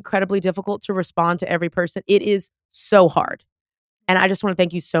so incredibly difficult to respond to every person. It is so hard. And I just want to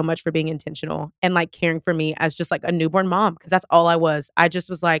thank you so much for being intentional and like caring for me as just like a newborn mom, because that's all I was. I just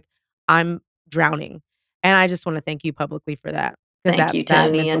was like, I'm drowning. And I just want to thank you publicly for that. Because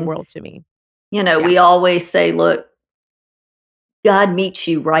that meant the world to me. You know, we always say, look, God meets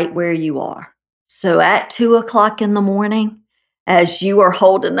you right where you are. So at 2:00 in the morning, as you are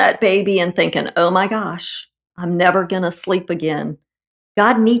holding that baby and thinking, oh my gosh, I'm never going to sleep again,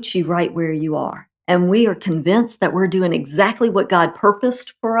 God meets you right where you are. And we are convinced that we're doing exactly what God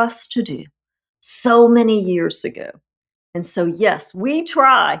purposed for us to do so many years ago. And so, yes, we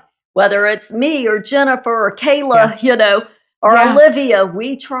try, whether it's me or Jennifer or Kayla, or Olivia,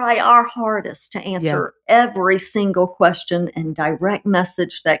 we try our hardest to answer every single question and direct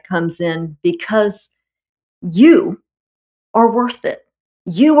message that comes in because you are worth it.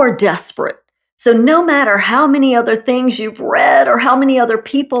 You are desperate. So no matter how many other things you've read or how many other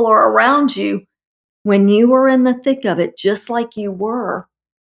people are around you, when you are in the thick of it, just like you were,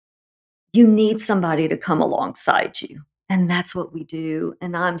 you need somebody to come alongside you. And that's what we do.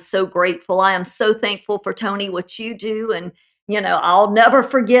 And I'm so grateful. I am so thankful for Tony, what you do. And, I'll never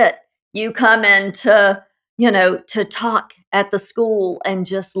forget, you come in to, to talk at the school and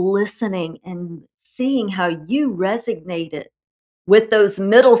just listening and seeing how you resonated with those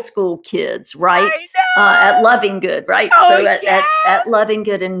middle school kids, right? At Loving Good, right? Oh, so yes! at Loving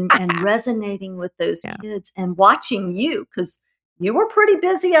Good and resonating with those kids and watching you, because you were pretty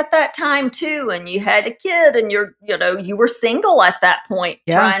busy at that time too, and you had a kid, and you were single at that point,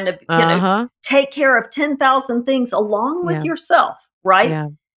 trying to take care of 10,000 things along with yourself, right? Yeah.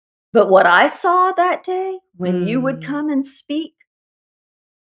 But what I saw that day when you would come and speak,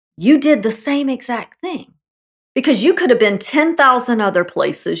 you did the same exact thing. Because you could have been 10,000 other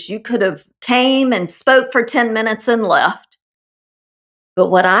places. You could have came and spoke for 10 minutes and left. But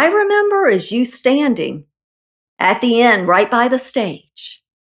what I remember is you standing at the end, right by the stage,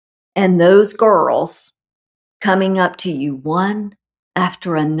 and those girls coming up to you one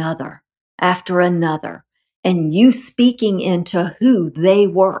after another, and you speaking into who they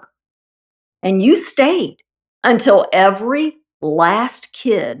were. And you stayed until every last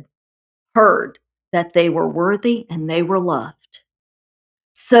kid heard that they were worthy and they were loved.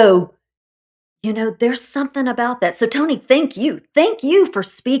 So, there's something about that. So, Toni, thank you. Thank you for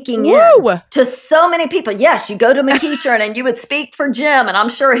speaking in to so many people. Yes, you go to McEachern and you would speak for Jim, and I'm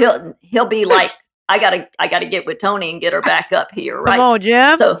sure he'll be like, I gotta get with Toni and get her back up here, right? Come on,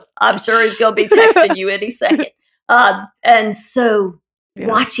 Jim. So I'm sure he's gonna be texting you any second. And so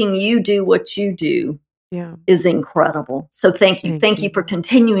watching you do what you do is incredible. So thank you. Thank you for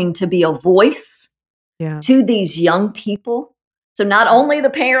continuing to be a voice to these young people. So not only the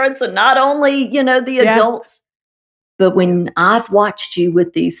parents and not only, the adults, but when I've watched you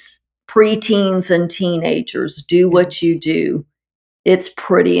with these preteens and teenagers do what you do, it's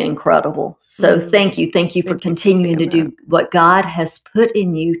pretty incredible. So thank you. Thank you for continuing to do what God has put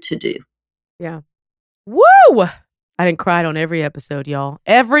in you to do. Yeah. Woo! I didn't cry on every episode, y'all.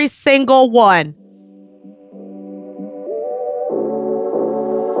 Every single one.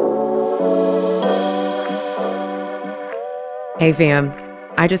 Hey fam,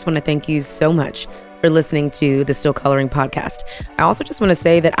 I just want to thank you so much for listening to the Still Coloring podcast. I also just want to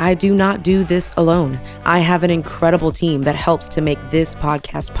say that I do not do this alone. I have an incredible team that helps to make this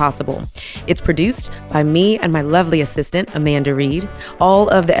podcast possible. It's produced by me and my lovely assistant, Amanda Reed. All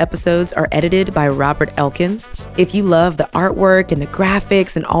of the episodes are edited by Robert Elkins. If you love the artwork and the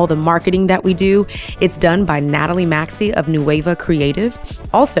graphics and all the marketing that we do, it's done by Natalie Maxey of Nueva Creative.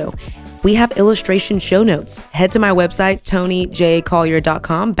 Also, we have illustration show notes. Head to my website,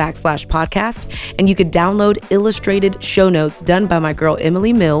 ToniJCollier.com/podcast, and you could download illustrated show notes done by my girl,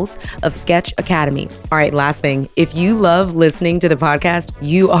 Emily Mills of Sketch Academy. All right, last thing. If you love listening to the podcast,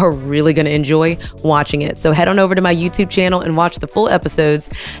 you are really going to enjoy watching it. So head on over to my YouTube channel and watch the full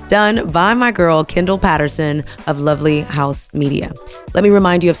episodes done by my girl, Kendall Patterson of Lovely House Media. Let me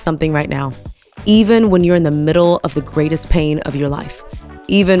remind you of something right now. Even when you're in the middle of the greatest pain of your life,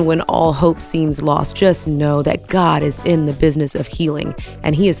 even when all hope seems lost, just know that God is in the business of healing,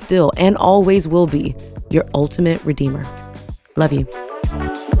 and He is still and always will be your ultimate redeemer. Love you.